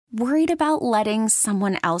Worried about letting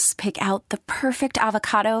someone else pick out the perfect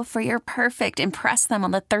avocado for your perfect impress them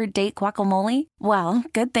on the third date guacamole? Well,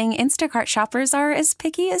 good thing Instacart shoppers are as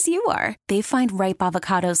picky as you are. They find ripe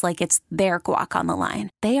avocados like it's their guac on the line.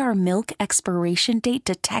 They are milk expiration date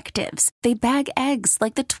detectives. They bag eggs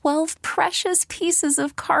like the 12 precious pieces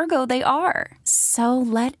of cargo they are. So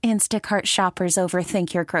let Instacart shoppers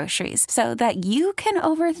overthink your groceries so that you can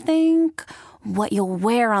overthink what you'll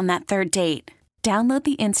wear on that third date. Download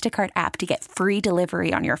the Instacart app to get free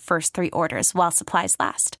delivery on your first 3 orders while supplies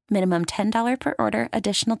last. Minimum $10 per order.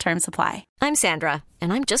 Additional terms apply. I'm Sandra,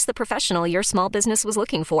 and I'm just the professional your small business was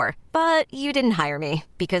looking for. But you didn't hire me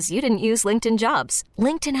because you didn't use LinkedIn Jobs.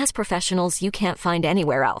 LinkedIn has professionals you can't find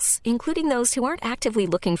anywhere else, including those who aren't actively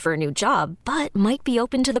looking for a new job, but might be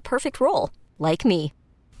open to the perfect role, like me.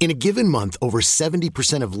 In a given month, over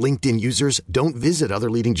 70% of LinkedIn users don't visit other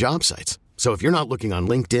leading job sites. So if you're not looking on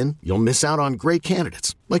LinkedIn, you'll miss out on great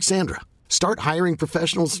candidates like Sandra. Start hiring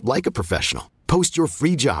professionals like a professional. Post your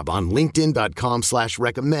free job on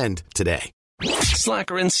linkedin.com/recommend today.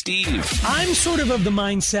 Slacker and Steve. I'm sort of the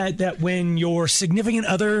mindset that when your significant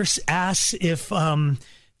others asks if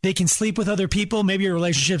they can sleep with other people, maybe your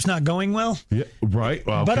relationship's not going well. Yeah, right.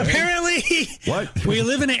 Well, But okay. apparently, What? we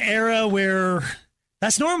live in an era where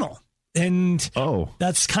that's normal. And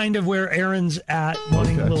that's kind of where Aaron's at,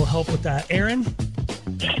 wanting a little help with that. Aaron?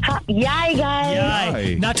 Yay, guys.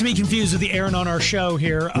 Yay. Not to be confused with the Aaron on our show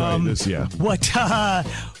here. What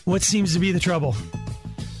seems to be the trouble?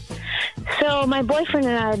 So my boyfriend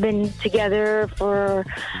and I have been together for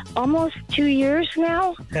almost 2 years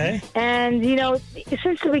now. Okay. And,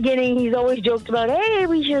 since the beginning, he's always joked about, hey,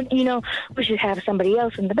 we should have somebody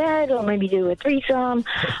else in the bed, or maybe do a threesome,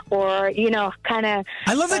 or, kind of.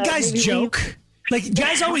 I love that guy's joke. Like,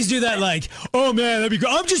 guys always do that, like, oh, man, that'd be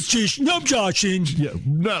great. I'm just joshing. Yeah,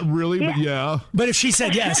 not really, but yeah. But if she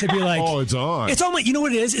said yes, it'd be like, oh, it's on. It's on my, you know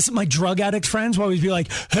what it is? It's my drug addict friends will always be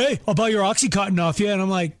like, hey, I'll buy your Oxycontin off you. And I'm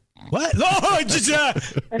like, what? Oh, just,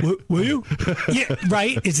 will you? Yeah,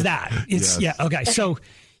 right? It's that. It's, Yes. yeah, okay. So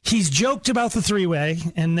he's joked about the three-way,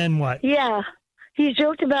 and then what? Yeah. He's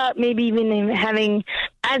joked about maybe even having,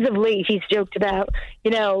 as of late, he's joked about,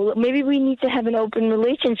 maybe we need to have an open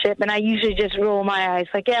relationship. And I usually just roll my eyes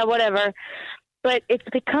like, yeah, whatever. But it's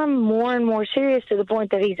become more and more serious to the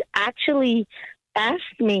point that he's actually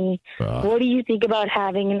asked me, what do you think about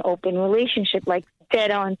having an open relationship, like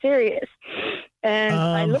dead on serious? And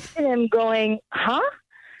I looked at him going, huh?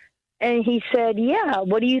 And he said, yeah,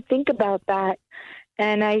 what do you think about that?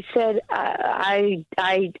 And I said, I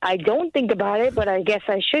don't think about it, but I guess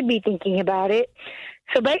I should be thinking about it.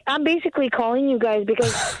 So I'm basically calling you guys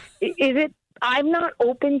because I'm not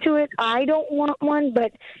open to it. I don't want one,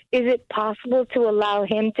 but is it possible to allow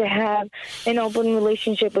him to have an open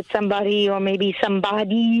relationship with somebody, or maybe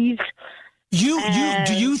somebodies? Do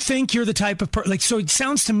you think you're the type of person, like, so it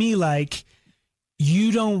sounds to me like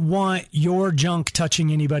you don't want your junk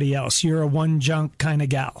touching anybody else. You're a one junk kind of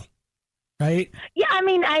gal, right? Yeah, I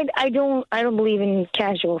mean, I don't believe in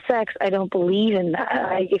casual sex. I don't believe in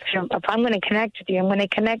that. If I'm going to connect with you, I'm going to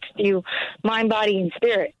connect with you, mind, body, and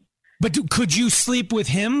spirit. But could you sleep with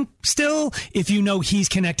him still if you know he's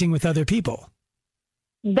connecting with other people?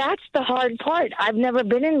 That's the hard part. I've never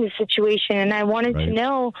been in this situation, and I wanted to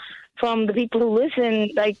know from the people who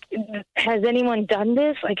listen, like, has anyone done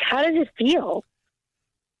this? Like, how does it feel?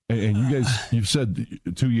 And you guys, you've said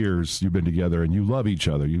 2 years you've been together, and you love each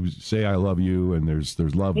other. You say, I love you, and there's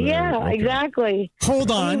love there. Yeah, Okay. exactly.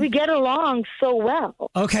 Hold on. I mean, we get along so well.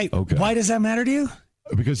 Okay. Why does that matter to you?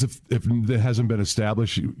 Because if it hasn't been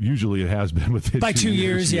established, usually it has been within by 2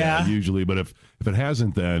 years, yeah. Usually, but if it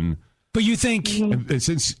hasn't, then. But you think, and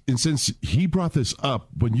since he brought this up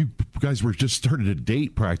when you guys were just started to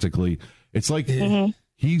date, practically, it's like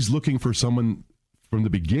he's looking for someone from the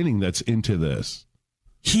beginning that's into this.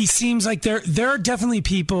 He seems like there are definitely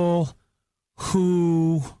people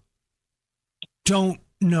who don't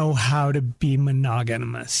know how to be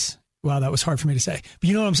monogamous. Wow, that was hard for me to say. But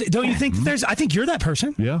you know what I'm saying? Don't you think I think you're that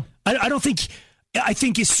person. Yeah. I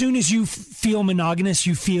think as soon as you feel monogamous,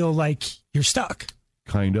 you feel like you're stuck.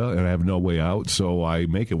 Kinda, and I have no way out, so I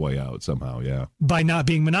make a way out somehow, yeah. By not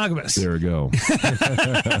being monogamous. There we go.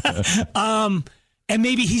 And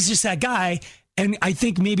maybe he's just that guy. And I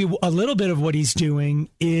think maybe a little bit of what he's doing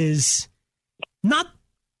is not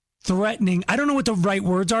threatening. I don't know what the right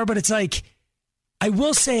words are, but it's like, I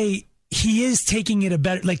will say he is taking it a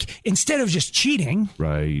better, like, instead of just cheating,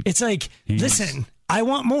 right? It's like, listen, I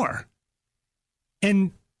want more.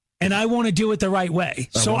 And I want to do it the right way.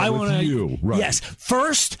 So I want to, you, right. Yes.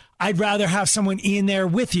 First, I'd rather have someone in there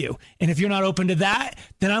with you. And if you're not open to that,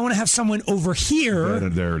 then I want to have someone over here.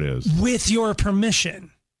 There it is. With your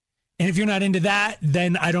permission. And if you're not into that,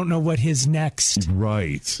 then I don't know what his next.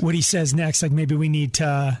 Right. What he says next. Like maybe we need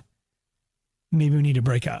to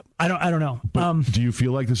break up. I don't know. But do you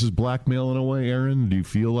feel like this is blackmail in a way, Aaron? Do you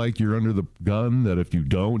feel like you're under the gun that if you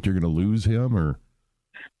don't, you're going to lose him? Or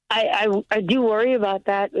I do worry about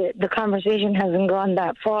that. The conversation hasn't gone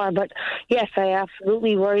that far, but yes, I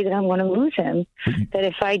absolutely worry that I'm going to lose him. That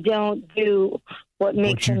if I don't do what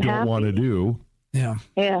makes him happy, what you don't want to do. Yeah.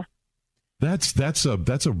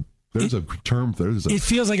 There's a term. It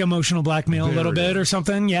feels like emotional blackmail a little bit or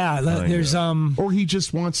something. Yeah. There's or he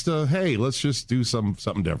just wants to. Hey, let's just do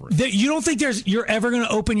something different. You don't think you're ever going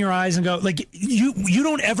to open your eyes and go like you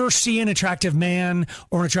don't ever see an attractive man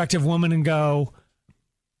or an attractive woman and go,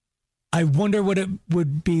 I wonder what it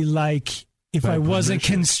would be like if I wasn't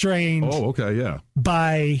constrained. Oh, okay, yeah.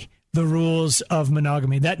 By the rules of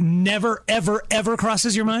monogamy. That never, ever, ever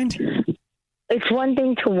crosses your mind? It's one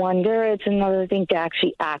thing to wonder. It's another thing to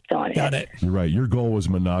actually act on it. Got it. You're right. Your goal was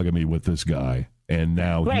monogamy with this guy, and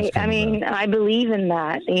now right. I mean, back. I believe in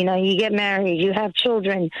that. You know, you get married, you have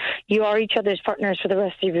children, you are each other's partners for the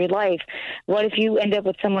rest of your life. What if you end up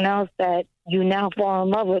with someone else that you now fall in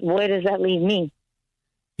love with? Where does that leave me?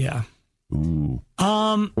 Yeah. Ooh.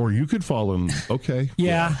 Or you could fall in. Okay.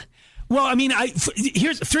 Yeah. Well, I mean,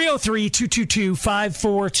 here's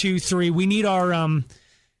 303-222-5423. We need our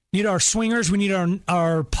swingers. We need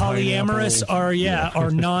our polyamorous, our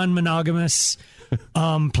non-monogamous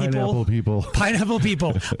Pineapple people.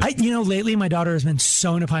 Lately my daughter has been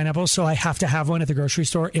so into pineapples, so I have to have one at the grocery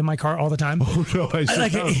store in my car all the time. Oh no, I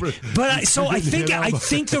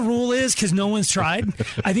think the rule is, because no one's tried,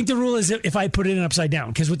 I think the rule is if I put it in upside down,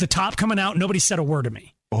 because with the top coming out, nobody said a word to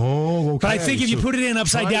me. Oh, okay. But I think if you put it in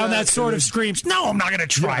upside down, that sort of screams, no, I'm not going to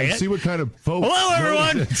try it. See what kind of folks. Hello,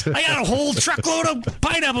 everyone. I got a whole truckload of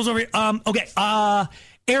pineapples over here. Okay.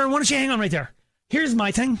 Aaron, why don't you hang on right there? Here's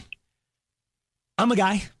my thing. I'm a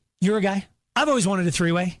guy. You're a guy. I've always wanted a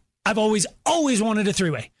three-way. I've always wanted a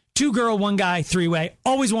three-way. 2 girl, 1 guy, three-way.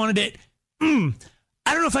 Always wanted it. I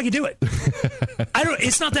don't know if I could do it.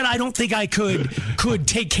 It's not that I don't think I could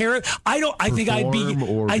take care of. I think I'd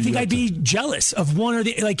be jealous of one or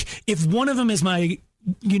the, like, if one of them is my,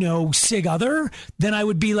 sig other, then I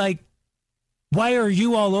would be like, why are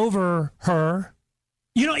you all over her?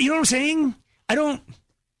 You know what I'm saying?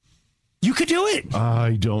 You could do it.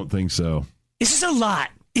 I don't think so. This is a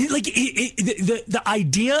lot. The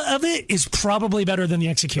idea of it is probably better than the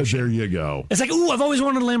execution. There you go. It's like, ooh, I've always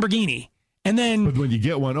wanted a Lamborghini. And then, but when you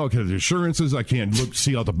get one, okay, the insurances, I can't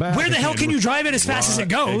see out the back. Where the hell can you drive it as fast as it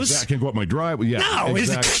goes? I can't go up my driveway. Yeah, no,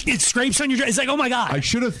 exactly. It scrapes on your driveway. It's like, oh my God. I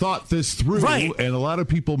should have thought this through. Right. And a lot of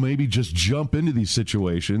people maybe just jump into these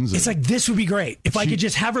situations. It's like, this would be great. If I could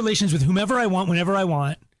just have relations with whomever I want, whenever I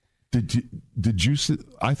want. Did you see?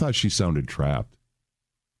 I thought she sounded trapped.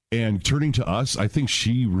 And turning to us, I think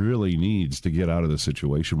she really needs to get out of the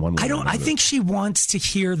situation one way or another. I think she wants to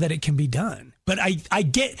hear that it can be done. But I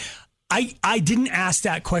didn't ask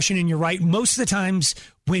that question, and you're right. Most of the times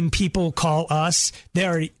when people call us,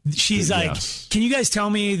 she's like, yes. Can you guys tell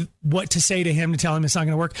me what to say to him to tell him it's not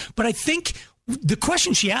going to work? But I think the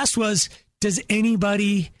question she asked was, does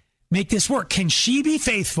anybody make this work? Can she be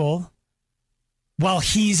faithful while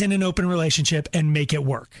he's in an open relationship and make it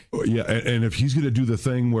work? Yeah, and if he's going to do the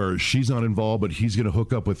thing where she's not involved, but he's going to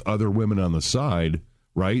hook up with other women on the side,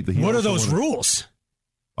 right? What are those rules?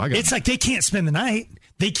 It's like they can't spend the night.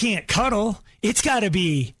 They can't cuddle. It's got to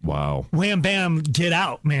be, wow, wham, bam, get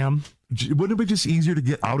out, ma'am. Wouldn't it be just easier to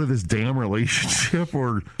get out of this damn relationship?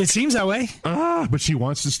 Or it seems that way. But she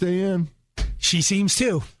wants to stay in. She seems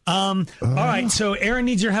to. All right, so Aaron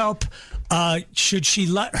needs your help. Should she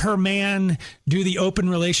let her man do the open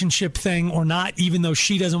relationship thing or not, even though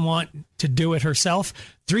she doesn't want to do it herself?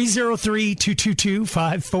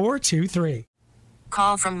 303-222-5423.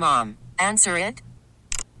 Call from mom. Answer it.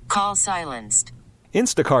 Call silenced.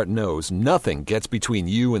 Instacart knows nothing gets between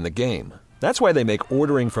you and the game. That's why they make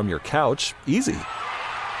ordering from your couch easy.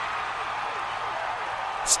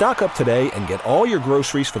 Stock up today and get all your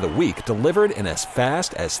groceries for the week delivered in as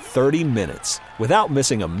fast as 30 minutes without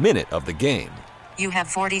missing a minute of the game. You have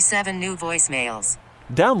 47 new voicemails.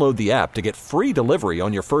 Download the app to get free delivery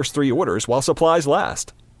on your first 3 orders while supplies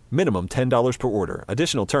last. Minimum $10 per order.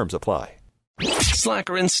 Additional terms apply.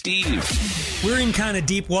 Slacker and Steve. We're in kind of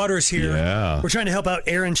deep waters here. Yeah. We're trying to help out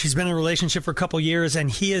Erin. She's been in a relationship for a couple years,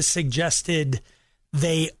 and he has suggested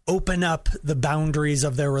they open up the boundaries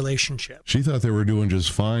of their relationship. She thought they were doing just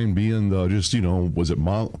fine being was it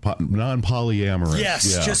non-polyamorous?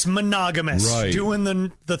 Yes, just monogamous, right. doing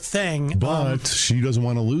the thing. But she doesn't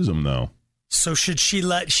want to lose him, though. So she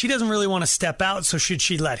doesn't really want to step out, so should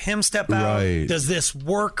she let him step out? Right. Does this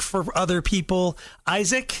work for other people?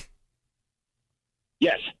 Isaac?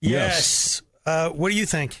 Yes. What do you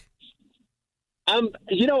think?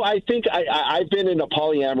 I think I've been in a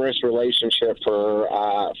polyamorous relationship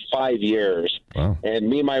for 5 years. Wow. And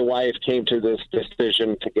me and my wife came to this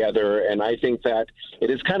decision together. And I think that it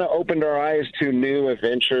has kind of opened our eyes to new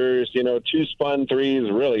adventures. 2's fun, 3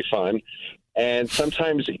 is really fun. And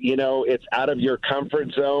sometimes, it's out of your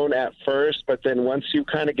comfort zone at first. But then once you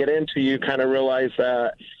kind of get into, you kind of realize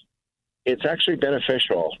that it's actually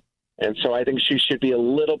beneficial. And so I think she should be a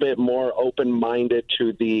little bit more open-minded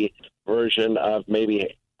to the version of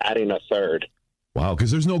maybe adding a third. Wow, because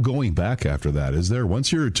there's no going back after that, is there?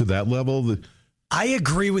 Once you're to that level, I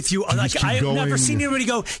agree with you. Like, I've never seen anybody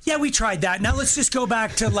go, yeah, we tried that. Now let's just go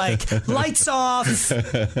back to lights off,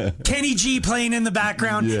 Kenny G playing in the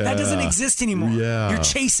background. Yeah. That doesn't exist anymore. Yeah. You're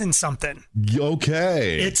chasing something.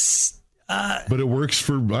 Okay. It's but it works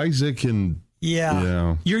for Isaac and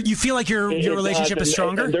yeah. You feel like your relationship is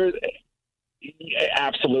stronger?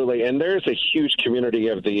 Absolutely. And there's a huge community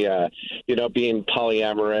of the, being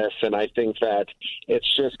polyamorous. And I think that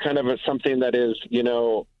it's just kind of something that is,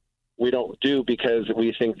 we don't do because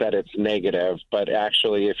we think that it's negative. But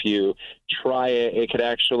actually, if you try it, it could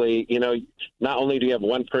actually, not only do you have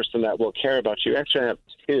one person that will care about you, you actually have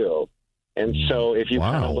two. And so if you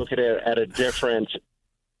kind of look at it at a different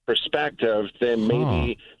perspective, then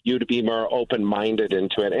maybe you'd be more open-minded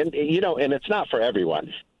into it. And, and it's not for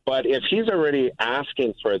everyone. But if he's already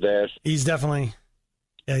asking for this, he's definitely,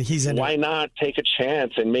 he's in. Why not take a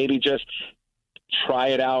chance and maybe just try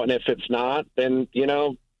it out? And if it's not, then,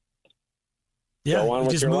 go on with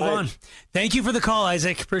just your move life. on. Thank you for the call,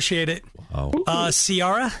 Isaac. Appreciate it. Wow.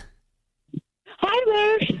 Ciara? Hi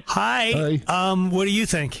there. Hi. What do you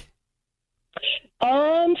think?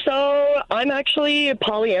 So I'm actually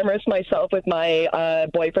polyamorous myself with my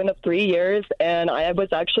boyfriend of 3 years, and I was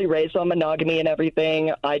actually raised on monogamy and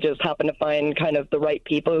everything. I just happened to find kind of the right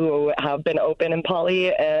people who have been open and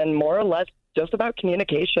poly, and more or less just about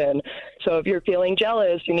communication. So if you're feeling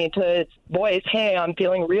jealous, you need to voice, hey, I'm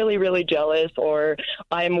feeling really, really jealous, or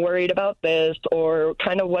I'm worried about this, or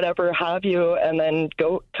kind of whatever have you, and then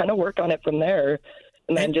go kind of work on it from there.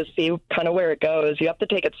 And then just see kind of where it goes. You have to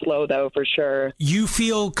take it slow, though, for sure. You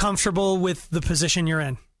feel comfortable with the position you're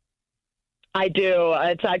in? I do.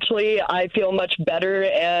 It's actually, I feel much better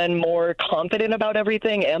and more confident about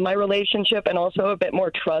everything and my relationship, and also a bit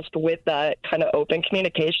more trust with that kind of open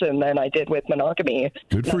communication than I did with monogamy.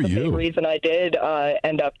 Good for you. That's the big reason I did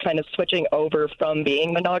end up kind of switching over from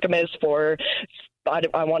being monogamous for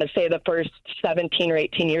I want to say the first 17 or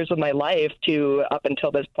 18 years of my life to up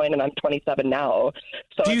until this point, and I'm 27 now.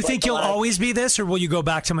 So do you think you'll always be this, or will you go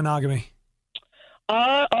back to monogamy?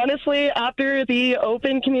 Honestly, after the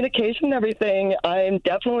open communication and everything, I'm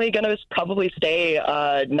definitely going to probably stay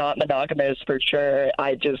not monogamous for sure.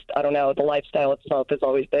 I don't know. The lifestyle itself has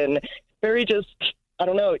always been very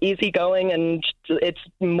easygoing, and it's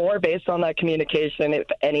more based on that communication, if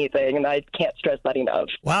anything, and I can't stress that enough.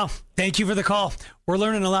 Wow. Thank you for the call. We're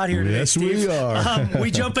learning a lot here today, yes, Steve. We are. We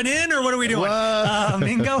jumping in, or what are we doing?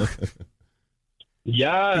 Mingo?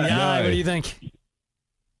 Yeah. What do you think?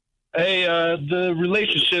 Hey, the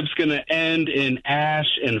relationship's going to end in ash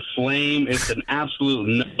and flame. It's an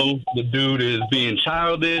absolute no. The dude is being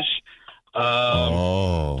childish.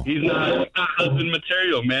 He's not husband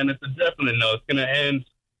material, man. It's a definite no. It's going to end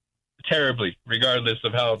terribly, regardless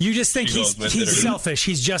of how. You just think he's selfish.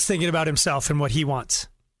 He's just thinking about himself and what he wants.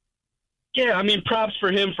 Yeah, I mean, props for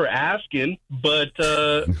him for asking, but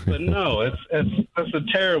no, that's a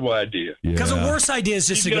terrible idea. Because a worse idea is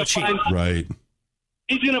just to go cheat. Right.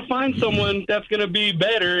 He's going to find someone that's going to be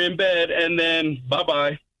better in bed, and then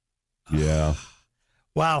bye-bye. Yeah.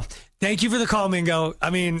 Wow. Thank you for the call, Mingo. I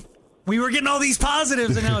mean, we were getting all these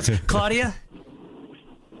positives, and now it's Claudia.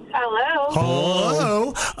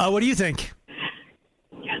 Hello. What do you think?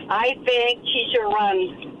 I think he should run.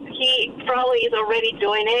 He probably is already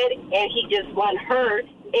doing it, and he just wants her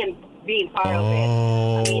in being part of it.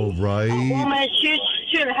 I mean, right. A woman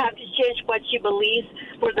shouldn't have to change what she believes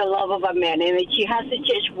for the love of a man, and if she has to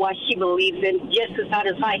change what she believes in just to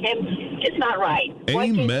satisfy him, it's not right.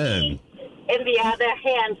 Amen. In the other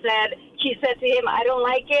hand, she said to him, I don't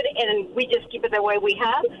like it, and we just keep it the way we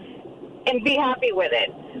have and be happy with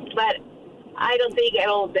it. But I don't think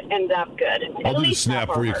it'll end up good. I'll do the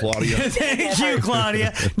snap for you, Claudia. Thank you,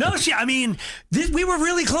 Claudia. No, we were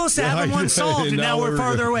really close to having one solved, and now we're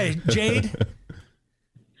farther away. Jade?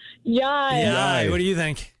 Yeah. What do you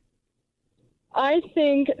think? I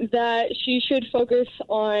think that she should focus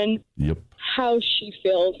on how she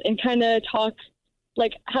feels and kind of talk,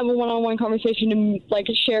 like have a one-on-one conversation and like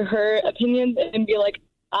share her opinions and be like,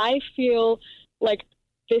 I feel like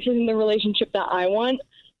this isn't the relationship that I want.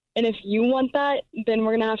 And if you want that, then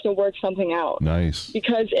we're going to have to work something out. Nice.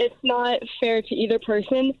 Because it's not fair to either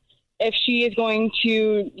person if she is going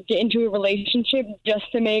to get into a relationship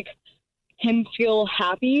just to make him feel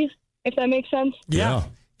happy, if that makes sense. Yeah.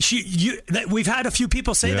 We've had a few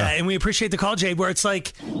people say that, and we appreciate the call, Jade, where it's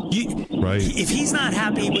like, if he's not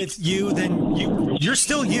happy with you, then you're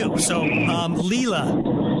still you. So,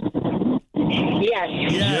 Leela.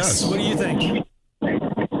 Yes. What do you think?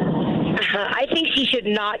 I think she should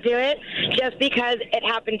not do it just because it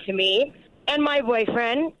happened to me and my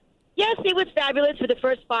boyfriend. Yes, it was fabulous for the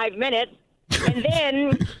first 5 minutes, and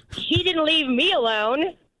then she didn't leave me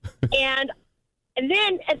alone, and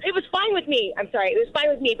then it was fine with me. I'm sorry, it was fine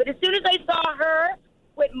with me. But as soon as I saw her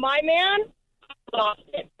with my man, I lost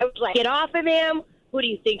it. I was like, get off of him. Who do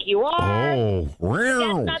you think you are? Oh,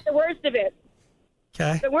 wow. That's not the worst of it.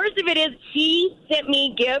 Okay. The worst of it is she sent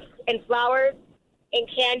me gifts and flowers and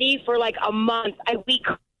candy for like a month. We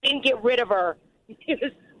couldn't get rid of her.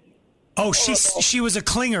 Oh, she was a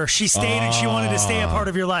clinger. She stayed and she wanted to stay a part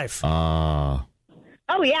of your life. Oh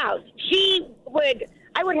yeah,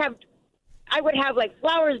 I would have like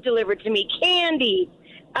flowers delivered to me, candy.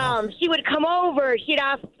 She would come over. She'd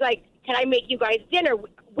ask like, "Can I make you guys dinner?"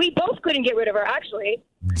 We both couldn't get rid of her actually,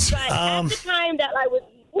 but at the time that I was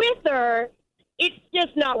with her, it's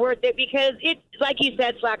just not worth it because it's like you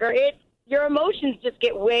said, Slacker. Your emotions just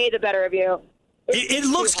get way the better of you. It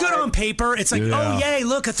looks good on paper. It's like, oh, yay,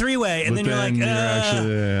 look, a three-way. And then you're like,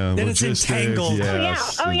 then it's entangled.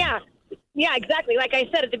 Yes. Oh, yeah. Yeah, exactly. Like I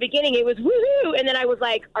said at the beginning, it was woohoo. And then I was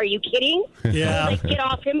like, are you kidding? Yeah. Like, get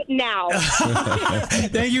off him now.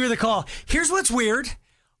 Thank you for the call. Here's what's weird.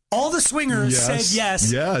 All the swingers said yes.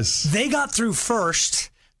 Yes. They got through first.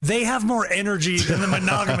 They have more energy than the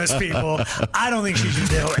monogamous people. I don't think she should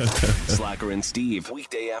do it. Slacker and Steve,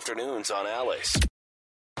 weekday afternoons on Alice.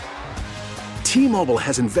 T-Mobile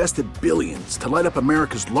has invested billions to light up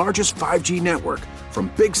America's largest 5G network,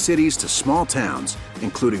 from big cities to small towns,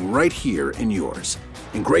 including right here in yours.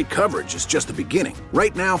 And great coverage is just the beginning.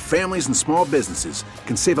 Right now, families and small businesses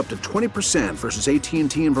can save up to 20% versus AT&T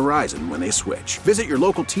and Verizon when they switch. Visit your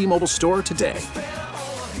local T-Mobile store today.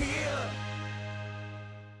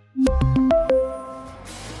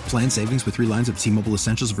 Plan savings with 3 lines of T-Mobile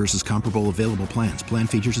Essentials versus comparable available plans. Plan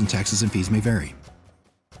features and taxes and fees may vary.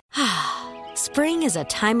 Spring is a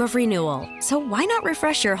time of renewal, so why not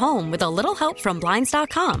refresh your home with a little help from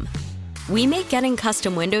Blinds.com? We make getting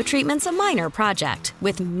custom window treatments a minor project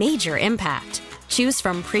with major impact. Choose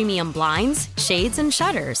from premium blinds, shades, and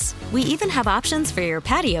shutters. We even have options for your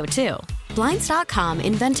patio, too. Blinds.com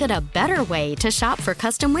invented a better way to shop for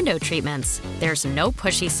custom window treatments. There's no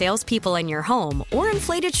pushy salespeople in your home or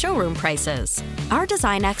inflated showroom prices. Our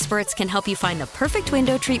design experts can help you find the perfect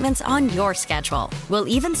window treatments on your schedule. We'll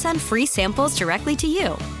even send free samples directly to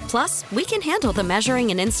you. Plus, we can handle the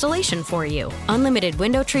measuring and installation for you. Unlimited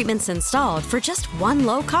window treatments installed for just one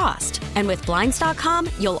low cost. And with Blinds.com,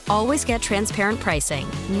 you'll always get transparent pricing.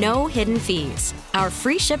 No hidden fees. Our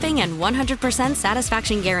free shipping and 100%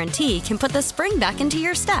 satisfaction guarantee can put the spring back into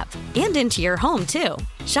your step and into your home, too.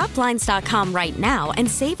 Shop Blinds.com right now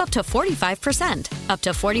and save up to 45%. Up to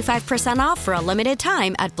 45% off for a limited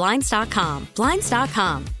time at Blinds.com.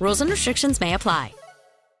 Blinds.com. Rules and restrictions may apply.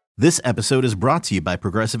 This episode is brought to you by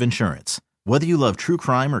Progressive Insurance. Whether you love true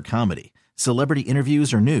crime or comedy, celebrity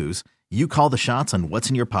interviews or news, you call the shots on what's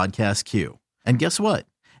in your podcast queue. And guess what?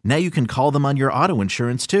 Now you can call them on your auto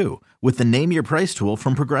insurance, too, with the Name Your Price tool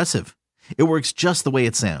from Progressive. It works just the way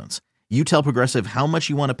it sounds. You tell Progressive how much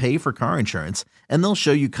you want to pay for car insurance, and they'll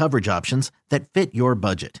show you coverage options that fit your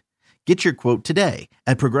budget. Get your quote today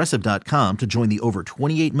at Progressive.com to join the over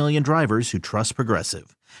 28 million drivers who trust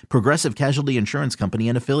Progressive. Progressive Casualty Insurance Company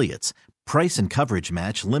and Affiliates. Price and coverage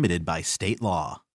match limited by state law.